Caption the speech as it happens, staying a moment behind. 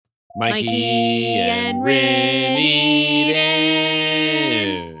Mikey and Rin eating.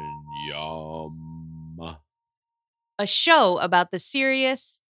 Yum. A show about the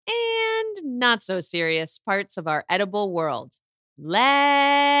serious and not so serious parts of our edible world.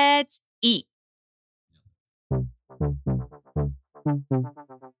 Let's eat.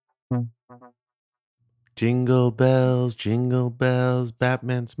 Jingle bells,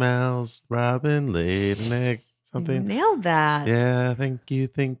 Batman smells, Robin laid an egg. Something. You nailed that. Yeah, thank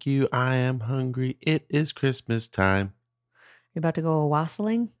you. I am hungry. It is Christmas time. You about to go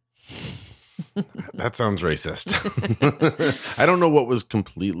wassailing? That sounds racist. I don't know what was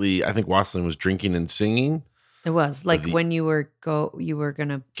completely. I think wassailing was drinking and singing. It was like when you were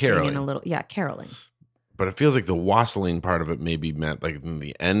gonna sing in a little, caroling. But it feels like the wassailing part of it maybe meant like in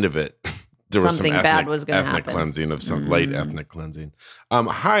the end of it. There was something bad was going to happen. Ethnic cleansing of some light ethnic cleansing.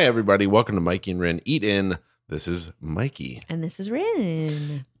 Hi everybody, welcome to Mikey and Rin Eat In. This is Mikey, and this is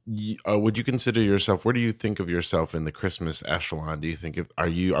Rin. Would you consider yourself? Where do you think of yourself in the Christmas echelon? Do you think are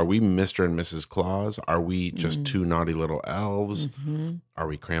we Mr. and Mrs. Claus? Are we just two naughty little elves? Mm-hmm. Are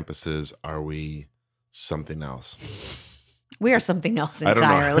we Krampuses? Are we something else? We are something else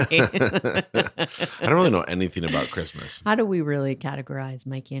entirely. I don't really know anything about Christmas. How do we really categorize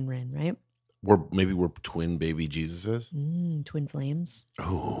Mikey and Rin, right? We're twin baby Jesuses. Twin flames.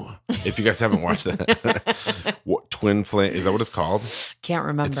 Oh, if you guys haven't watched that, Twin Flame, is that what it's called? Can't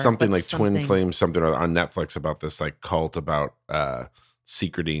remember. It's something like Twin Flame, something on Netflix about this like cult about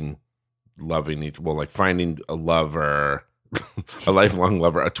secreting, loving like finding a lover, a lifelong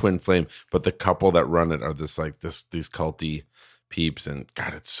lover, a twin flame. But the couple that run it are these culty peeps, and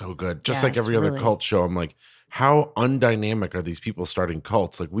God, it's so good. Just like every other cult show, I'm like, how undynamic are these people starting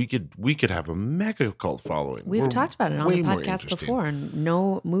cults? Like we could have a mega cult following. We've talked about it on the podcast before, and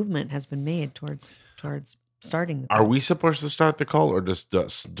no movement has been made towards starting the cult. Are we supposed to start the cult, or just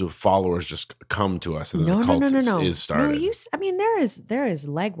do followers just come to us and the cult is started? No, there is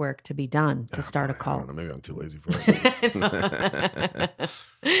legwork to be done to start a cult. I don't know, maybe I'm too lazy for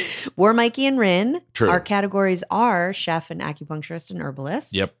it. We're Mikey and Rin. True. Our categories are chef and acupuncturist and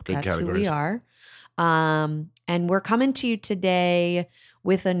herbalist. Yep, good categories. That's who we are. And we're coming to you today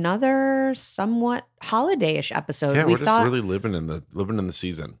with another somewhat holiday-ish episode. Yeah, we're just really living in the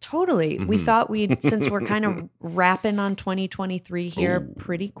season. Totally. Mm-hmm. We thought since we're kind of wrapping on 2023 here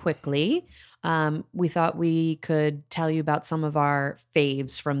pretty quickly, we thought we could tell you about some of our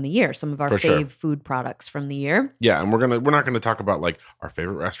faves from the year, some of our food products from the year. Yeah, and we're not gonna talk about like our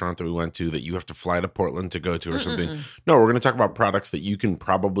favorite restaurant that we went to that you have to fly to Portland to go to or something. No, we're gonna talk about products that you can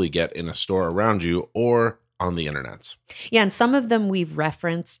probably get in a store around you or on the internets. Yeah, and some of them we've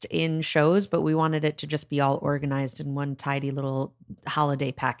referenced in shows, but we wanted it to just be all organized in one tidy little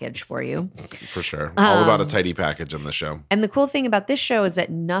holiday package for you. For sure. All about a tidy package on the show. And the cool thing about this show is that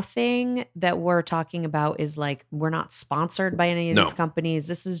nothing that we're talking about is like, we're not sponsored by any of these companies.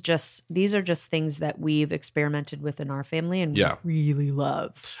 These are just things that we've experimented with in our family and we really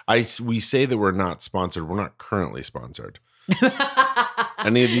love. We say that we're not sponsored. We're not currently sponsored.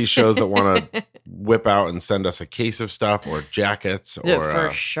 Any of these shows that want to whip out and send us a case of stuff or jackets or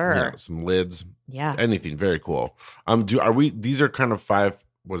for sure some lids, anything very cool. These are kind of 5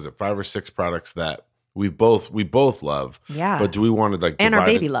 or 6 products that we both love. Yeah. But do we want to our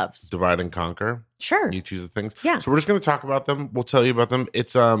baby loves divide and conquer? Sure. You choose the things. Yeah. So we're just going to talk about them. We'll tell you about them.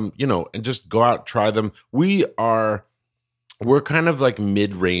 It's and just go out, try them. We're kind of like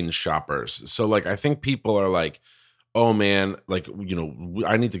mid-range shoppers. So like I think people are like, oh man, like,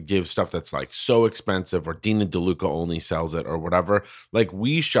 I need to give stuff that's like so expensive, or Dina DeLuca only sells it or whatever. Like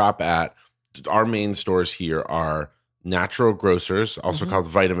we shop at our main stores here are Natural Grocers, also called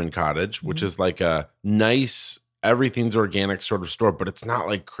Vitamin Cottage, which is like a nice, everything's organic sort of store, but it's not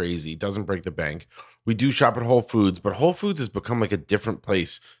like crazy. It doesn't break the bank. We do shop at Whole Foods, but Whole Foods has become like a different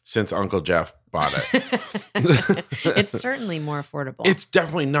place since Uncle Jeff bought it. It's certainly more affordable. It's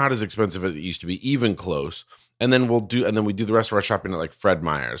definitely not as expensive as it used to be, even close. And then we do the rest of our shopping at like Fred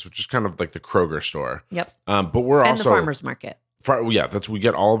Meyer's, which is kind of like the Kroger store. Yep. But we're also the farmer's market. We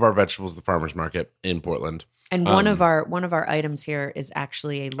get all of our vegetables at the farmer's market in Portland. And one of our items here is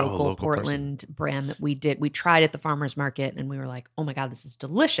actually a local Portland brand that we tried at the farmer's market, and we were like, oh my God, this is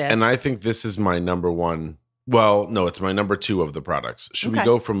delicious. And I think this is my number one. Well, no, it's my number 2 of the products. Should we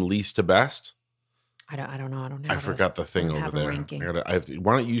go from least to best? I don't know. I forgot the thing over there.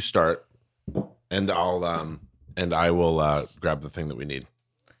 Why don't you start, and I will grab the thing that we need.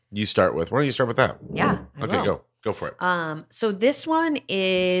 Why don't you start with that? Yeah. Go for it. So this one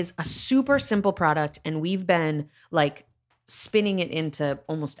is a super simple product, and we've been like spinning it into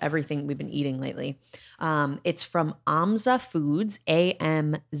almost everything we've been eating lately. It's from Amza Foods,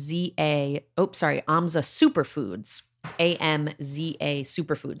 AMZA. Amza Superfoods, AMZA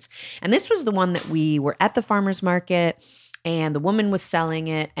Superfoods. And this was the one that we were at the farmer's market and the woman was selling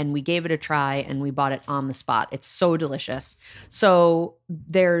it and we gave it a try and we bought it on the spot. It's so delicious. So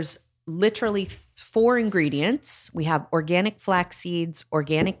there's literally 4 ingredients. We have organic flax seeds,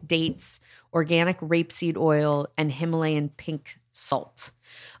 organic dates, organic rapeseed oil, and Himalayan pink salt.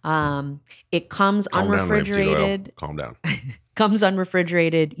 It comes unrefrigerated. Calm down. Comes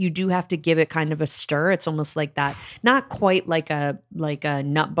unrefrigerated. You do have to give it kind of a stir. It's almost like that. Not quite like a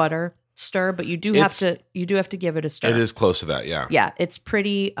nut butter stir, but you do have to give it a stir. It is close to that, yeah. Yeah, it's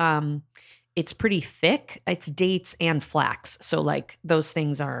pretty thick. It's dates and flax. So like those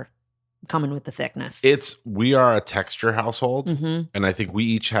things are coming with the thickness. We are a texture household, and I think we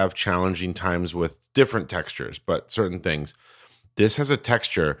each have challenging times with different textures, but certain things. This has a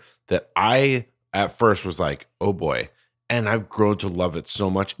texture that I at first was like, oh boy, and I've grown to love it so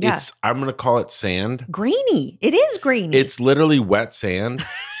much. Yeah. I'm going to call it sand. Grainy. It is grainy. It's literally wet sand.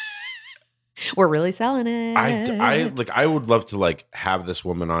 We're really selling it. I would love to like have this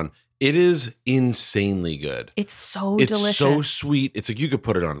woman on. It is insanely good. It's so delicious. It's so sweet. It's like you could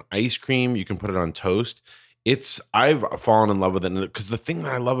put it on ice cream. You can put it on toast. I've fallen in love with it because the thing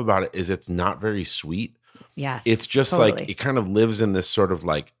that I love about it is it's not very sweet. Yes. It's just totally. like it kind of lives in this sort of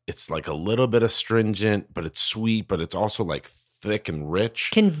like it's like a little bit astringent, but it's sweet, but it's also like thick and rich.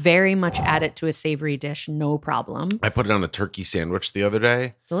 Can very much add it to a savory dish, no problem. I put it on a turkey sandwich the other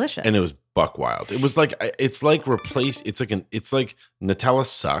day. Delicious. And it was buck wild. It was like it's like Nutella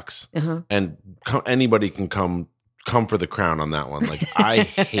sucks, and anybody can come for the crown on that one. Like I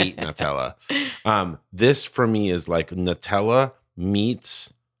hate Nutella. This for me is like Nutella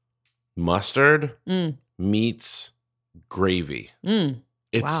meets mustard meets gravy.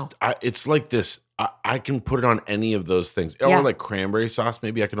 It's like this. I can put it on any of those things, or like cranberry sauce.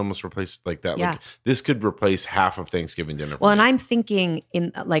 Maybe I could almost replace like that. Yeah. Like this could replace half of Thanksgiving dinner. Well, and I'm thinking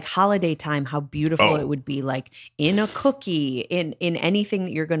in like holiday time, how beautiful it would be, like in a cookie, in anything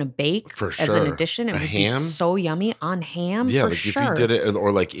that you're going to bake for sure. As an addition. It would be so yummy on ham. Yeah, for like sure. if you did it,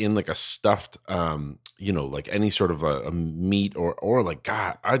 or like in like a stuffed, like any sort of a meat, or like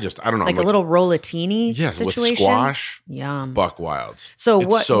God, I don't know, like a little rollatini situation. With squash. Yum. Buck wild. So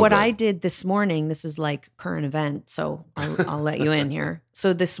what I did this morning. This is like current event, so I'll let you in here.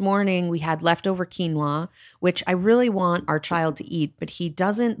 So this morning we had leftover quinoa, which I really want our child to eat, but he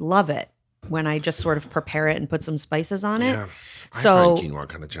doesn't love it when I just sort of prepare it and put some spices on it. Yeah, I find quinoa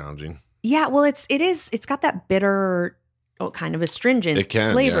kind of challenging. Yeah, well, it's got that bitter, kind of astringent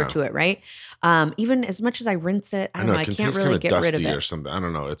flavor to it, right? Even as much as I rinse it, I don't know, I can't really get rid of it or something. I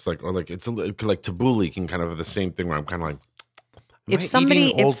don't know. It's like, or like it's like tabbouleh can kind of have the same thing where I'm kind of like. If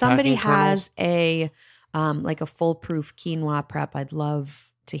somebody has a like a foolproof quinoa prep, I'd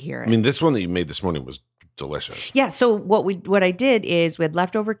love to hear it. I mean, this one that you made this morning was delicious. Yeah. So what I did is we had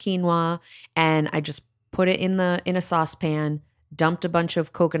leftover quinoa, and I just put it in a saucepan, dumped a bunch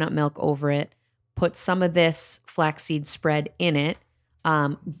of coconut milk over it, put some of this flaxseed spread in it,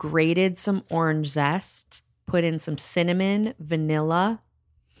 grated some orange zest, put in some cinnamon, vanilla.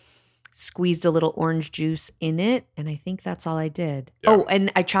 Squeezed a little orange juice in it, and I think that's all I did. Yeah. Oh, and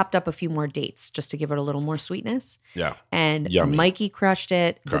I chopped up a few more dates just to give it a little more sweetness. Yeah. And yummy. Mikey crushed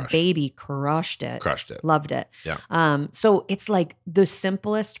it. The baby crushed it. Loved it. Yeah. So it's like the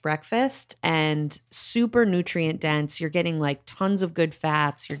simplest breakfast and super nutrient dense. You're getting like tons of good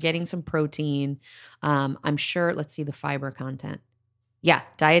fats. You're getting some protein. I'm sure, let's see the fiber content. Yeah,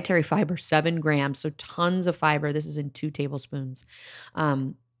 dietary fiber, 7 grams. So tons of fiber. This is in 2 tablespoons.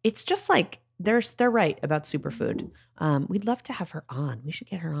 It's just like they're right about superfood. We'd love to have her on. We should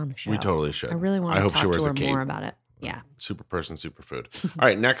get her on the show. We totally should. I really want to talk to her more about it. Yeah. Super person, superfood. All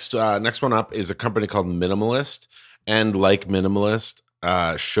right, next one up is a company called Minimalist. And like Minimalist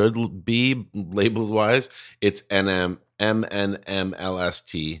should be labeled wise, it's MNMLST.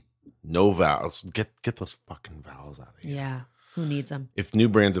 No vowels. Get those fucking vowels out of here. Yeah. Who needs them? If new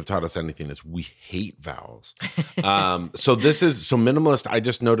brands have taught us anything, it's we hate vowels. So Minimalist, I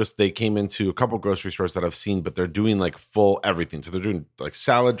just noticed they came into a couple grocery stores that I've seen, but they're doing like full everything. So they're doing like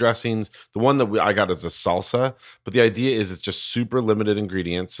salad dressings. The one that I got is a salsa, but the idea is it's just super limited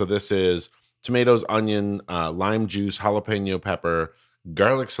ingredients. So this is tomatoes, onion, lime juice, jalapeno pepper,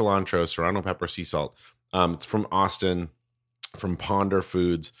 garlic, cilantro, serrano pepper, sea salt. It's from Austin, from Ponder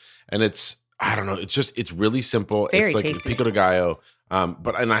Foods, and I don't know. It's really simple. Very it's like tasty. pico de gallo.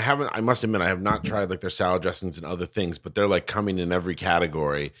 And I must admit, I have not tried like their salad dressings and other things, but they're like coming in every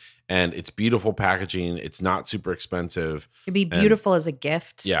category, and it's beautiful packaging. It's not super expensive. It'd be beautiful as a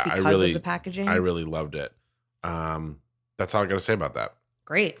gift. Yeah, because of the packaging. I really loved it. That's all I got to say about that.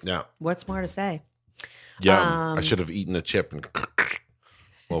 Great. Yeah. What's more to say? Yeah, I should have eaten a chip and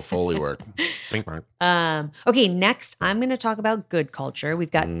little Foley work. Ping pong. Okay, next I'm going to talk about Good Culture. We've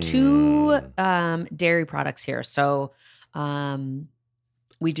got 2 dairy products here. So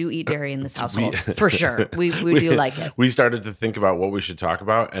we do eat dairy in this household for sure. We do like it. We started to think about what we should talk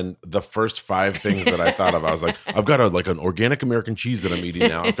about, and the first 5 things that I thought of, I was like, I've got an organic American cheese that I'm eating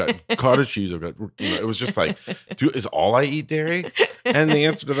now. I've got cottage cheese. I've got, it was just like, is all I eat dairy? And the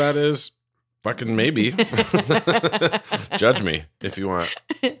answer to that is fucking maybe. Judge me if you want.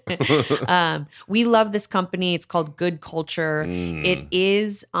 We love this company. It's called Good Culture. It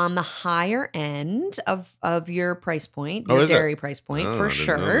is on the higher end of your price point, your dairy price point, for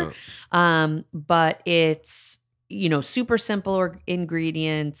sure. But it's, super simple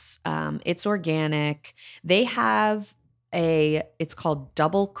ingredients. It's organic. They have it's called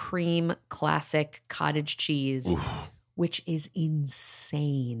Double Cream Classic Cottage Cheese. Oof. Which is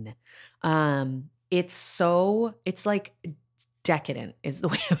insane. It's like decadent is the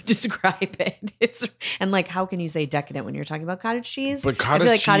way I would describe it. And like, how can you say decadent when you're talking about cottage cheese? But I feel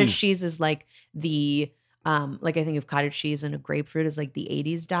like cottage cheese is like the like I think of cottage cheese and a grapefruit as like the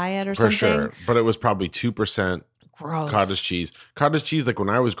 80s diet or something. For sure. But it was probably 2%. Gross. Cottage cheese. Cottage cheese, like when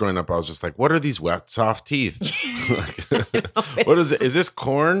I was growing up, I was just like, what are these wet, soft teeth? What is it? Is this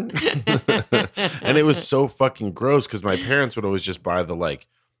corn? And it was so fucking gross because my parents would always just buy the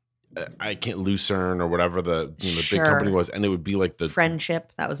I can't Lucerne or whatever the big company was, and it would be like the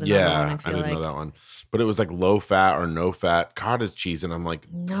Friendship. That was another one. I didn't know that one, but it was like low fat or no fat cottage cheese, and I'm like,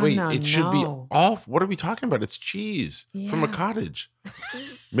 it should be off. What are we talking about? It's cheese from a cottage.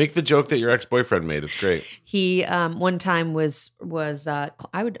 Make the joke that your ex-boyfriend made. It's great. He one time was I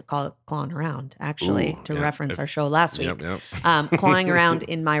would call it clawing around actually to reference our show last week. Clawing around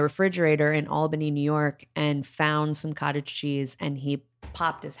in my refrigerator in Albany, New York, and found some cottage cheese, and he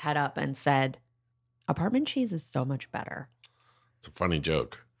popped his head up and said, apartment cheese is so much better. It's a funny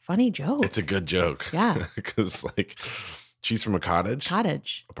joke. It's a good joke. Yeah. Because like cheese from a cottage.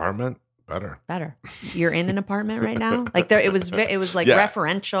 Apartment. Better. You're in an apartment right now? Like it was like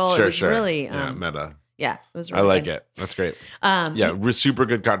referential. Sure, it was really meta. Yeah, it was really I like good. it. That's great. Super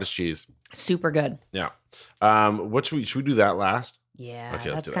good cottage cheese. Super good. Yeah. What should we do that last? Yeah. Okay,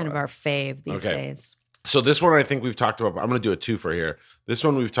 that's kind of our fave these days. So this one I think we've talked about. I'm going to do a 2 for here. This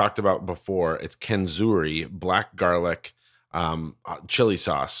one we've talked about before. It's Kenzuri black garlic chili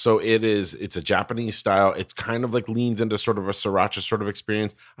sauce. So it's a Japanese style. It's kind of like leans into sort of a sriracha sort of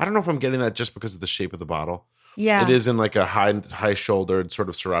experience. I don't know if I'm getting that just because of the shape of the bottle. Yeah. It is in like a high shouldered sort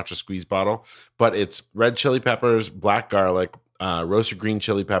of sriracha squeeze bottle, but it's red chili peppers, black garlic, roasted green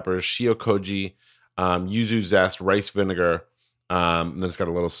chili peppers, shiokoji, yuzu zest, rice vinegar. And then it's got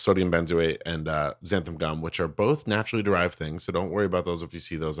a little sodium benzoate and xanthan gum, which are both naturally derived things. So don't worry about those if you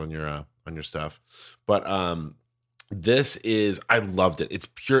see those on your stuff. But I loved it. It's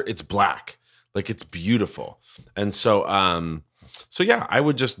pure. It's black, like it's beautiful. And so yeah, I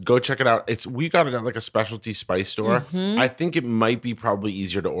would just go check it out. We got it at like a specialty spice store. Mm-hmm. I think it might be probably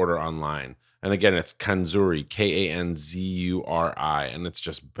easier to order online. And again, it's Kenzuri, Kanzuri, and it's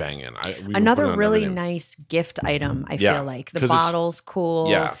just banging. Another really nice gift item, I feel like. The bottle's cool.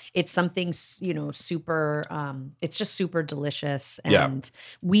 Yeah. It's something, super, it's just super delicious. And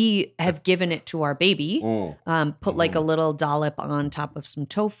we have given it to our baby, put like a little dollop on top of some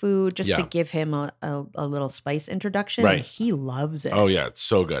tofu just to give him a little spice introduction. Right. And he loves it. Oh, yeah. It's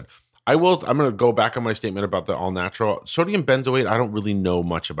so good. I'm going to go back on my statement about the all natural sodium benzoate. I don't really know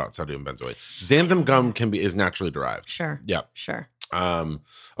much about sodium benzoate. Xanthan gum is naturally derived. Sure. Yeah. Sure. Okay. How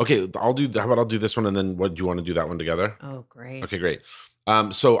about I'll do this one and then what do you want to do that one together? Oh, great. Okay, great.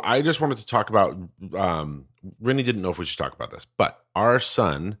 So I just wanted to talk about, Rennie didn't know if we should talk about this, but our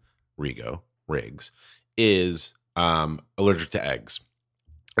son, Riggs, is allergic to eggs.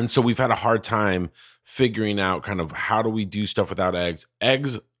 And so we've had a hard time figuring out kind of how do we do stuff without eggs.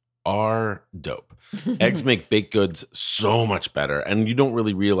 Eggs are dope. Eggs make baked goods so much better, and you don't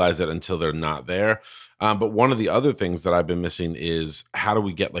really realize it until they're not there. But one of the other things that I've been missing is how do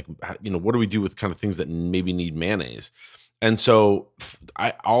we get what do we do with kind of things that maybe need mayonnaise? And so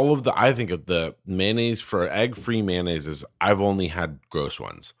I think of the mayonnaise for egg-free mayonnaises, I've only had gross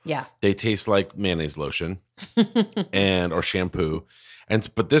ones. Yeah. They taste like mayonnaise lotion or shampoo.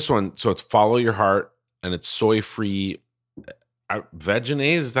 But this one, so it's follow your heart and it's soy-free.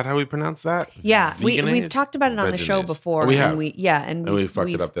 Vegenaise, is that how we pronounce that? Yeah, Vegenaise? we've talked about it on the show Vegenaise. before. Oh, we have. And we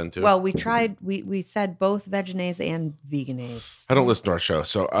fucked it up then too. Well, we tried. We said both Vegenaise and Vegenaise. I don't listen to our show,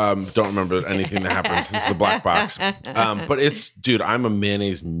 so don't remember anything that happens. This is a black box. But dude, I'm a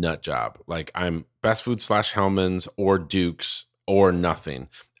mayonnaise nut job. Like I'm Best Food / Hellman's or Duke's or nothing,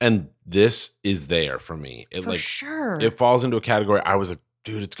 and this is there for me. For sure, it falls into a category. I was like,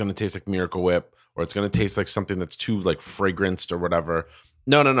 dude, it's gonna taste like Miracle Whip, or it's gonna taste like something that's too like fragranced or whatever.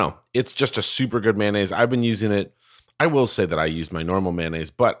 No. It's just a super good mayonnaise. I've been using it. I will say that I use my normal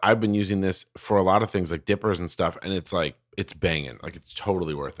mayonnaise, but I've been using this for a lot of things like dippers and stuff, and it's like it's banging. Like it's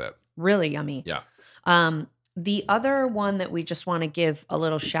totally worth it. Really yummy. Yeah. The other one that we just want to give a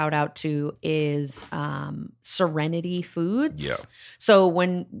little shout out to is Serenity Foods. Yeah. So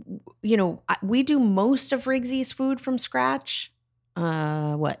when we do most of Riggsy's food from scratch,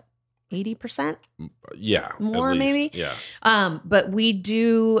 80%? Yeah. More maybe? Yeah. But we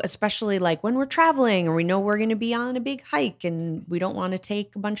do, especially like when we're traveling or we know we're going to be on a big hike and we don't want to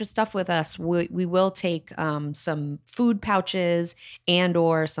take a bunch of stuff with us, we will take some food pouches and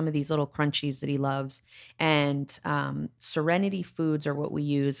or some of these little crunchies that he loves. And Serenity Foods are what we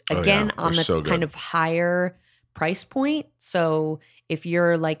use. Again, on the so kind of higher price point. So if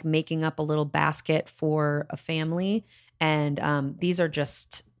you're like making up a little basket for a family, and these are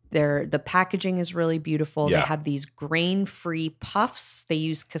just... the packaging is really beautiful. Yeah. They have these grain-free puffs. They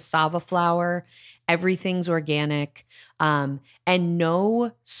use cassava flour. Everything's organic. And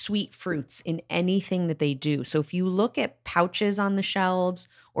no sweet fruits in anything that they do. So if you look at pouches on the shelves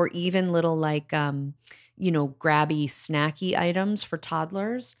or even little like, grabby, snacky items for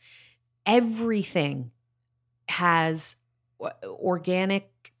toddlers, everything has organic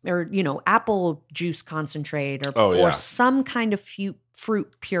or, apple juice concentrate or some kind of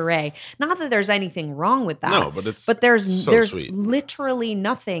fruit puree. Not that there's anything wrong with that. No, but there's sweet. Literally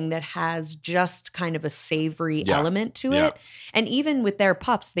nothing that has just kind of a savory element to it. And even with their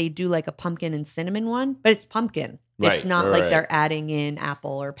puffs, they do like a pumpkin and cinnamon one, but it's pumpkin. It's not like they're adding in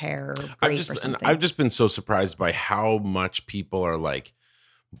apple or pear or grape or something. I've just been so surprised by how much people are like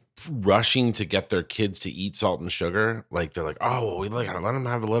rushing to get their kids to eat salt and sugar. Like they're like, oh, well, we gotta let them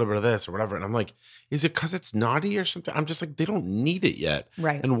have a little bit of this or whatever. And I'm like, is it because it's naughty or something? I'm just like, they don't need it yet.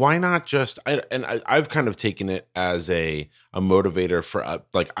 Right. And why not just, I've kind of taken it as a motivator for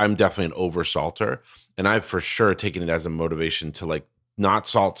like, I'm definitely an over salter. And I've for sure taken it as a motivation to like not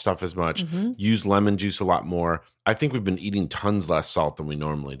salt stuff as much, use lemon juice a lot more. I think we've been eating tons less salt than we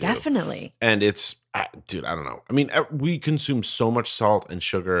normally do. Definitely. And it's, dude, I don't know. I mean, we consume so much salt and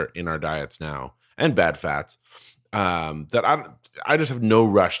sugar in our diets now and bad fats that I just have no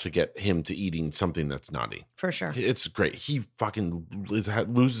rush to get him to eating something that's naughty. For sure. It's great. He fucking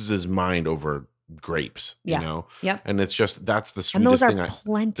loses his mind over grapes, you know? Yep. And it's just, that's the sweetest and those thing. are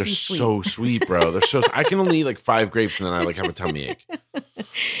plenty they're sweet. so sweet, bro. They're so, I can only eat like 5 grapes and then I like have a tummy ache.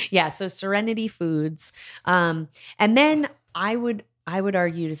 Yeah. So Serenity Foods. And then I would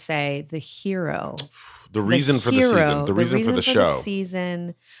argue to say the hero. The reason for the season. The reason for the show. The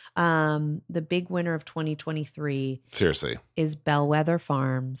season. The big winner of 2023. Seriously. Is Bellwether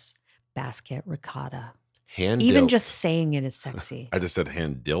Farms Basket Ricotta. Even just saying it is sexy. I just said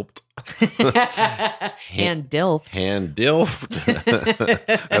hand dilped. Hand dilfed. Hand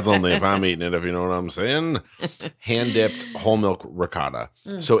dilfed. That's only if I'm eating it, if you know what I'm saying. Hand dipped whole milk ricotta.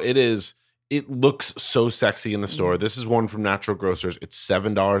 So it looks so sexy in the store. This is one from Natural Grocers. It's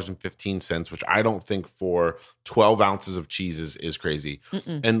 $7.15, which I don't think for 12 ounces of cheese is crazy.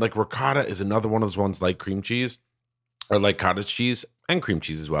 And like ricotta is another one of those ones like cream cheese or like cottage cheese and cream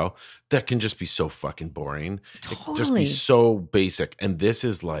cheese as well, that can just be so fucking boring. Totally. It can just be so basic. And this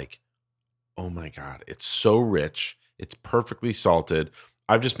is like, oh my God, it's so rich. It's perfectly salted.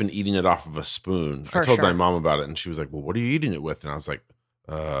 I've just been eating it off of a spoon. I told my mom about it and she was like, well, what are you eating it with? And I was like,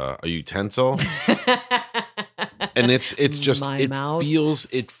 a utensil. And it's just,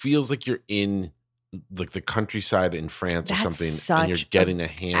 it feels like you're in like the countryside in France or something, and you're getting a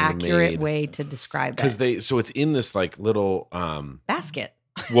handmade accurate way to describe it. Because so it's in this like little basket.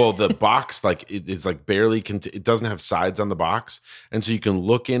 Well, the box like it's like barely it doesn't have sides on the box, and so you can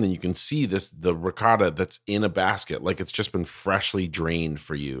look in and you can see the ricotta that's in a basket, like it's just been freshly drained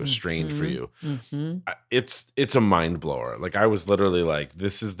for you, strained for you. It's a mind blower. Like I was literally like,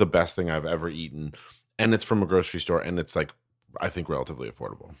 this is the best thing I've ever eaten, and it's from a grocery store, and it's like, I think relatively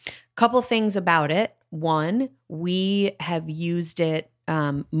affordable. Couple things about it. One, we have used it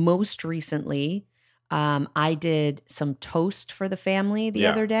most recently. I did some toast for the family the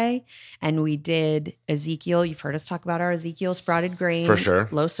other day, and we did Ezekiel. You've heard us talk about our Ezekiel sprouted grain, for sure,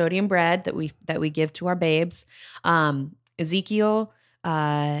 low sodium bread that we give to our babes. Ezekiel,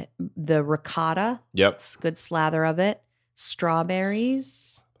 the ricotta. Yep. Good slather of it.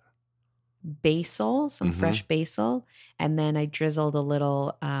 Strawberries, basil, some fresh basil, and then I drizzled a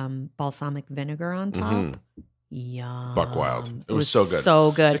little balsamic vinegar on top. Yum. Buck wild. It was so good.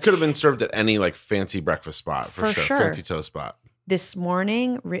 So good. It could have been served at any like fancy breakfast spot for sure. Fancy toast spot. This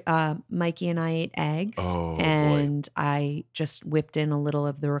morning, Mikey and I ate eggs, and I just whipped in a little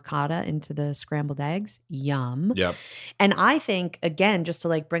of the ricotta into the scrambled eggs. Yum. Yep. And I think, again, just to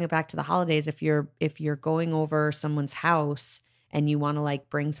like bring it back to the holidays, if you're going over someone's house and you want to like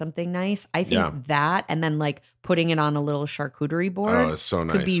bring something nice, I think that, and then like putting it on a little charcuterie board. Oh, it's so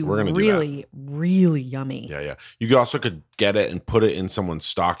nice. Could be We're gonna really, really yummy. Yeah. You also could get it and put it in someone's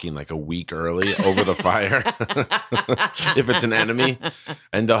stocking like a week early over the fire if it's an enemy,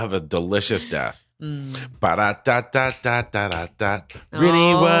 and they'll have a delicious death. Ba-da-da-da-da-da-da-da.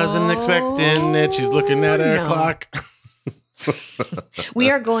 Really wasn't expecting it. She's looking at her clock.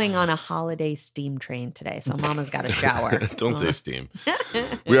 We are going on a holiday steam train today, so Mama's got a shower. Don't say steam.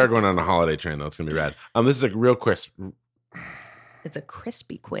 We are going on a holiday train, though. It's going to be rad. This is like real crisp. It's a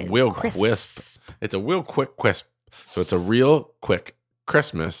crispy quiz. Real crisp. It's a real quick crisp. So it's a real quick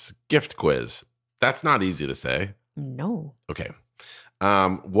Christmas gift quiz. That's not easy to say. No. Okay.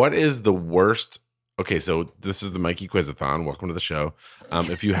 What is the worst? Okay, so this is the Mikey Quizathon. Welcome to the show.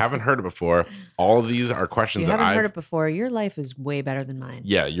 If you haven't heard it before, all of these are questions that I've heard it before. Your life is way better than mine.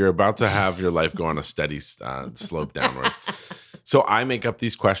 Yeah, you're about to have your life go on a steady slope downwards. So I make up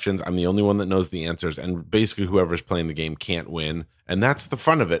these questions. I'm the only one that knows the answers, and basically whoever's playing the game can't win, and that's the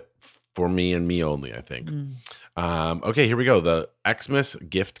fun of it for me and me only, I think. Okay, here we go. The Xmas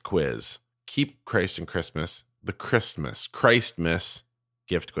gift quiz. Keep Christ in Christmas. The Christmas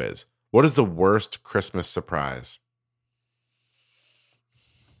gift quiz. What is the worst Christmas surprise?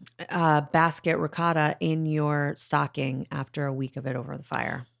 Basket ricotta in your stocking after a week of it over the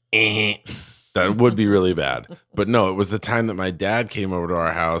fire. That would be really bad. But no, it was the time that my dad came over to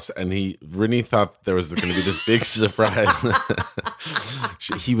our house, and Rennie thought there was going to be this big surprise.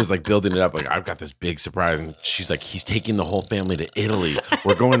 He was like building it up, like, I've got this big surprise. And she's like, he's taking the whole family to Italy.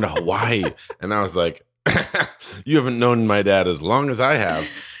 We're going to Hawaii. And I was like, you haven't known my dad as long as I have.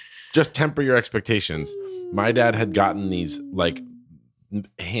 Just temper your expectations. My dad had gotten these like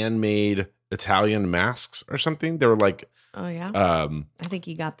handmade Italian masks or something. They were like, oh yeah. I think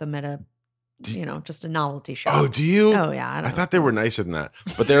he got them at a, just a novelty shop. Oh, do you? Oh yeah. I thought they were nicer than that,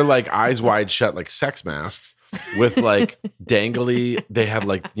 but they're like eyes wide shut, like sex masks with like dangly. They had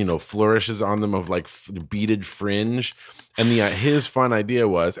like flourishes on them of like beaded fringe. And his fun idea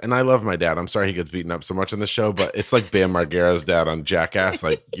was, and I love my dad. I'm sorry he gets beaten up so much on the show, but it's like Bam Margera's dad on Jackass.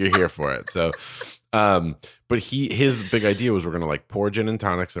 Like, you're here for it. So, but his big idea was we're gonna like pour gin and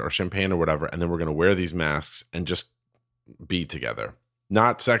tonics or champagne or whatever, and then we're gonna wear these masks and just be together,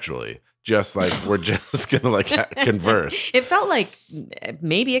 not sexually. Just like we're just gonna like converse. It felt like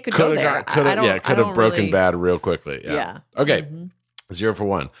maybe it could go there. Could have broken bad real quickly. Yeah. Okay. 0 for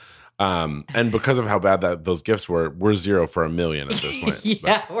 1. And because of how bad those gifts were, we're 0 for 1,000,000 at this point.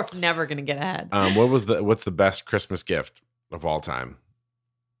 Yeah, we're never gonna get ahead. What's the best Christmas gift of all time?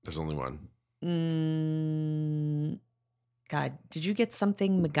 There's only one. God, did you get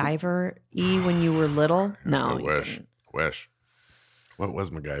something MacGyver-y when you were little? No, I wish. What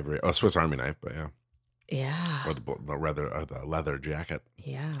was MacGyver? Oh, Swiss Army knife, but yeah. Yeah. Or the leather jacket.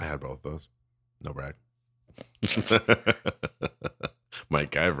 Yeah. I had both those. No brag.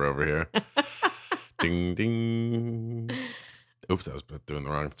 Mike Guyver over here. Ding, ding. Oops, I was doing the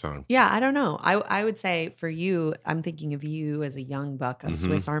wrong song. Yeah, I don't know. I would say for you, I'm thinking of you as a young buck, a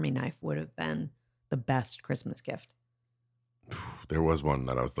Swiss Army knife would have been the best Christmas gift. There was one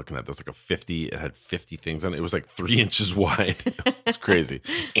that I was looking at. There was like a 50. It had 50 things on it. It was like 3 inches wide. It's crazy.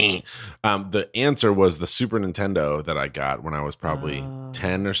 The answer was the Super Nintendo that I got when I was probably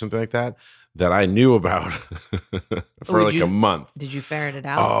 10 or something like that I knew about for a month. Did you ferret it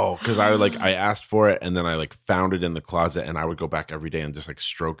out? Oh, because I asked for it, and then I like found it in the closet, and I would go back every day and just like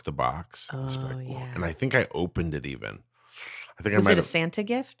stroke the box. Yeah. And I think I opened it even. I think was it a Santa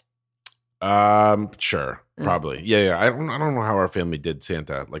gift? Sure. Probably. Yeah. I don't know how our family did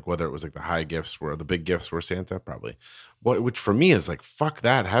Santa, like whether it was like the big gifts were Santa, probably. Which for me is like, fuck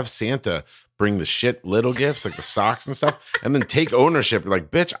that. Have Santa bring the shit little gifts, like the socks and stuff, and then take ownership. Like,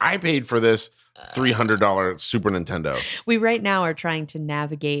 bitch, I paid for this $300 Super Nintendo. We right now are trying to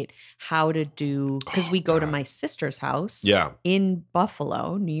navigate how to do, because we go to my sister's house in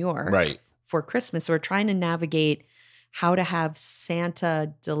Buffalo, New York, right, for Christmas. So we're trying to navigate how to have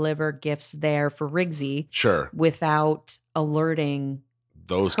Santa deliver gifts there for Rigsy, sure, without alerting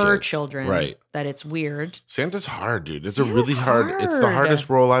those her kids. children, right? That it's weird. Santa's hard, dude. It's Santa's a really hard. It's the hardest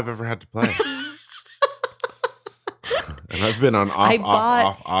role I've ever had to play. And I've been on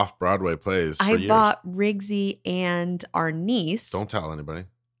off Broadway plays for years. I bought Riggsy and our niece. Don't tell anybody.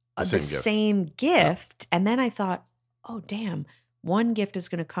 The same gift. And then I thought, oh, damn. One gift is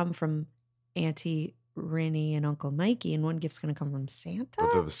going to come from Auntie Rinny and Uncle Mikey, and one gift's going to come from Santa.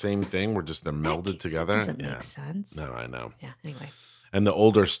 But they're the same thing. They're melded together. Doesn't make sense. No, I know. Yeah, anyway. And the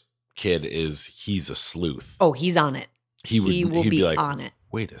older kid he's a sleuth. Oh, he's on it. He'd be like, on it.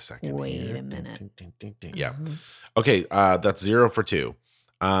 Wait a second. Wait a minute. Ding, ding, ding, ding. Yeah. Okay. That's 0 for 2.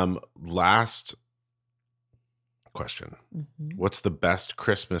 Last question. What's the best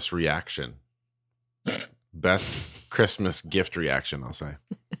Christmas reaction? Best Christmas gift reaction, I'll say.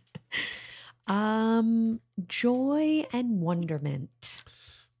 Joy and wonderment.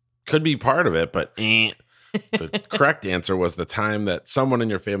 Could be part of it, but the correct answer was the time that someone in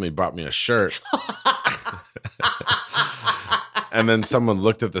your family bought me a shirt. And then someone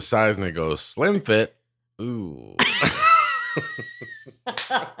looked at the size and they go, slim fit. Ooh.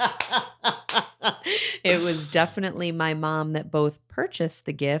 It was definitely my mom that both purchased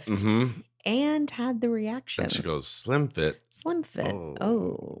the gift and had the reaction. And she goes, slim fit. Slim fit.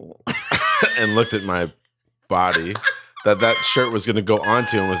 Oh. And looked at my body that shirt was going to go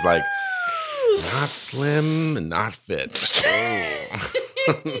onto and was like, not slim and not fit. Oh.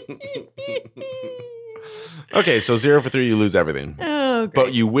 Okay, so 0 for 3, you lose everything. Oh, great.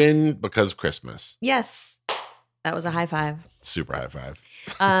 But you win because of Christmas. Yes. That was a high five. Super high five.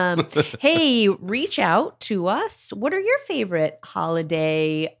 Hey, reach out to us. What are your favorite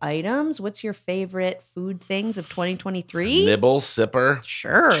holiday items? What's your favorite food things of 2023? Nibble, sipper.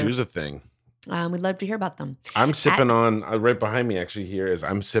 Sure. Choose a thing. We'd love to hear about them. I'm sipping on, right behind me actually here is,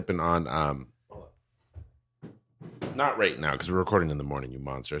 I'm sipping on, not right now because we're recording in the morning, you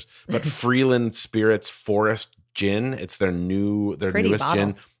monsters, but Freeland Spirits Forest Gin. It's their newest bottle.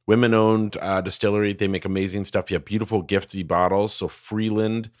 gin. Women-owned distillery. They make amazing stuff. You have beautiful gifty bottles. So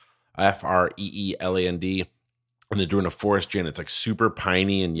Freeland, Freeland, and they're doing a forest gin. It's like super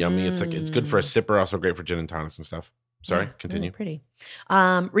piney and yummy. It's good for a sipper, also great for gin and tonics and stuff. Sorry, continue. Really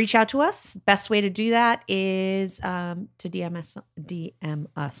pretty. Reach out to us. Best way to do that is to DM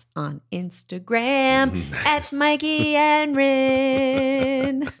us on Instagram at Mikey and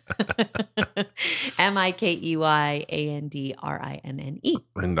Rin. MikeyAndRinne.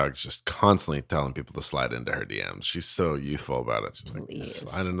 Rindog's just constantly telling people to slide into her DMs. She's so youthful about it. She's like,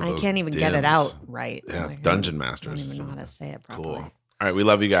 slide into those I can't even get it out right. Yeah, Dungeon Masters. I don't even know how to say it properly. Cool. All right, we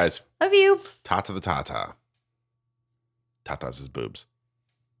love you guys. Love you. Tata the Tata. Tata's his boobs.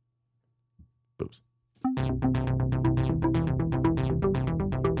 Boobs.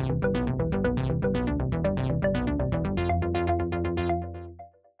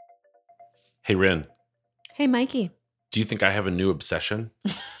 Hey, Rin. Hey, Mikey. Do you think I have a new obsession?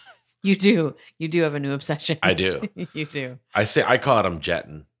 You do. You do have a new obsession. I do. You do. I call it I'm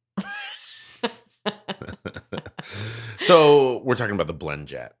jetting. So we're talking about the Blend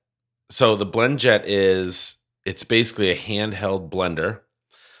Jet. So the Blend Jet it's basically a handheld blender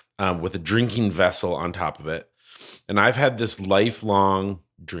with a drinking vessel on top of it. And I've had this lifelong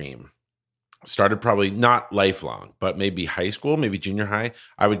dream. Started probably not lifelong, but maybe high school, maybe junior high.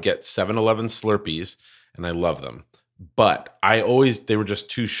 I would get 7-Eleven Slurpees, and I love them. But they were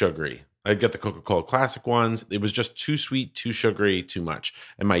just too sugary. I'd get the Coca-Cola Classic ones. It was just too sweet, too sugary, too much.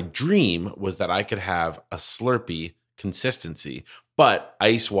 And my dream was that I could have a Slurpee consistency, but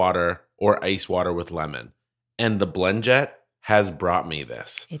ice water or ice water with lemon. And the Blend Jet has brought me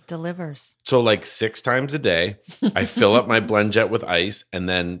this. It delivers. So like 6 times a day, I fill up my Blend Jet with ice and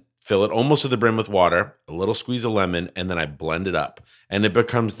then fill it almost to the brim with water, a little squeeze of lemon, and then I blend it up. And it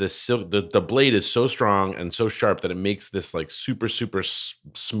becomes this silk. The blade is so strong and so sharp that it makes this like super, super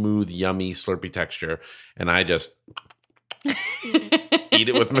smooth, yummy Slurpee texture. And I just eat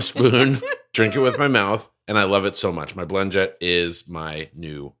it with my spoon, drink it with my mouth, and I love it so much. My Blend Jet is my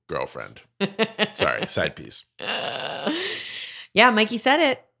new girlfriend. Sorry, side piece. Yeah, Mikey said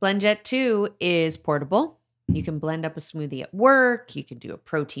it. Blend Jet 2 is portable. You can blend up a smoothie at work. You can do a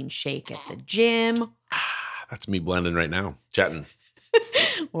protein shake at the gym. That's me blending right now, jetting.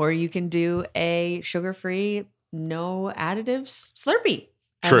 Or you can do a sugar-free, no additives Slurpee.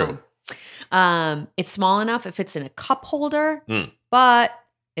 True. It's small enough. It fits in a cup holder, but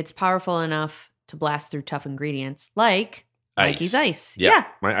it's powerful enough to blast through tough ingredients like Mikey's ice. Yeah.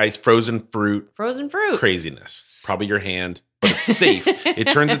 My ice, frozen fruit. Frozen fruit. Craziness. Probably your hand, but it's safe. It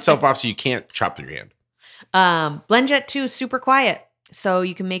turns itself off so you can't chop through your hand. Blend Jet 2 is super quiet. So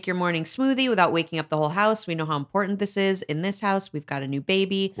you can make your morning smoothie without waking up the whole house. We know how important this is. In this house, we've got a new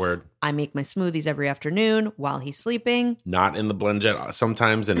baby. Word. I make my smoothies every afternoon while he's sleeping. Not in the BlendJet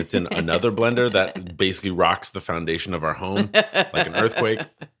sometimes, and it's in another blender that basically rocks the foundation of our home like an earthquake.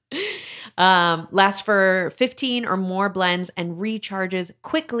 Lasts for 15 or more blends and recharges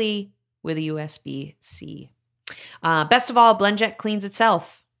quickly with a USB-C. Best of all, BlendJet cleans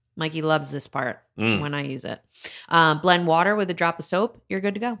itself. Mikey loves this part when I use it. Blend water with a drop of soap. You're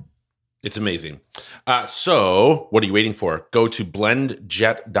good to go. It's amazing. So what are you waiting for? Go to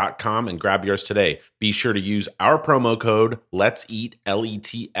blendjet.com and grab yours today. Be sure to use our promo code Let's Eat,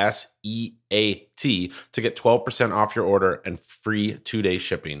 LETSEAT, to get 12% off your order and free 2-day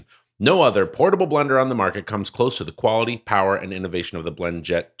shipping. No other portable blender on the market comes close to the quality, power, and innovation of the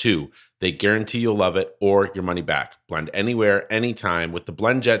BlendJet 2. They guarantee you'll love it or your money back. Blend anywhere, anytime with the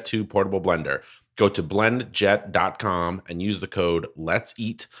BlendJet 2 portable blender. Go to blendjet.com and use the code Let's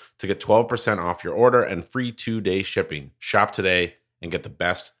Eat to get 12% off your order and free 2-day shipping. Shop today and get the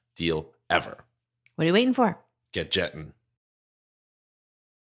best deal ever. What are you waiting for? Get jetting.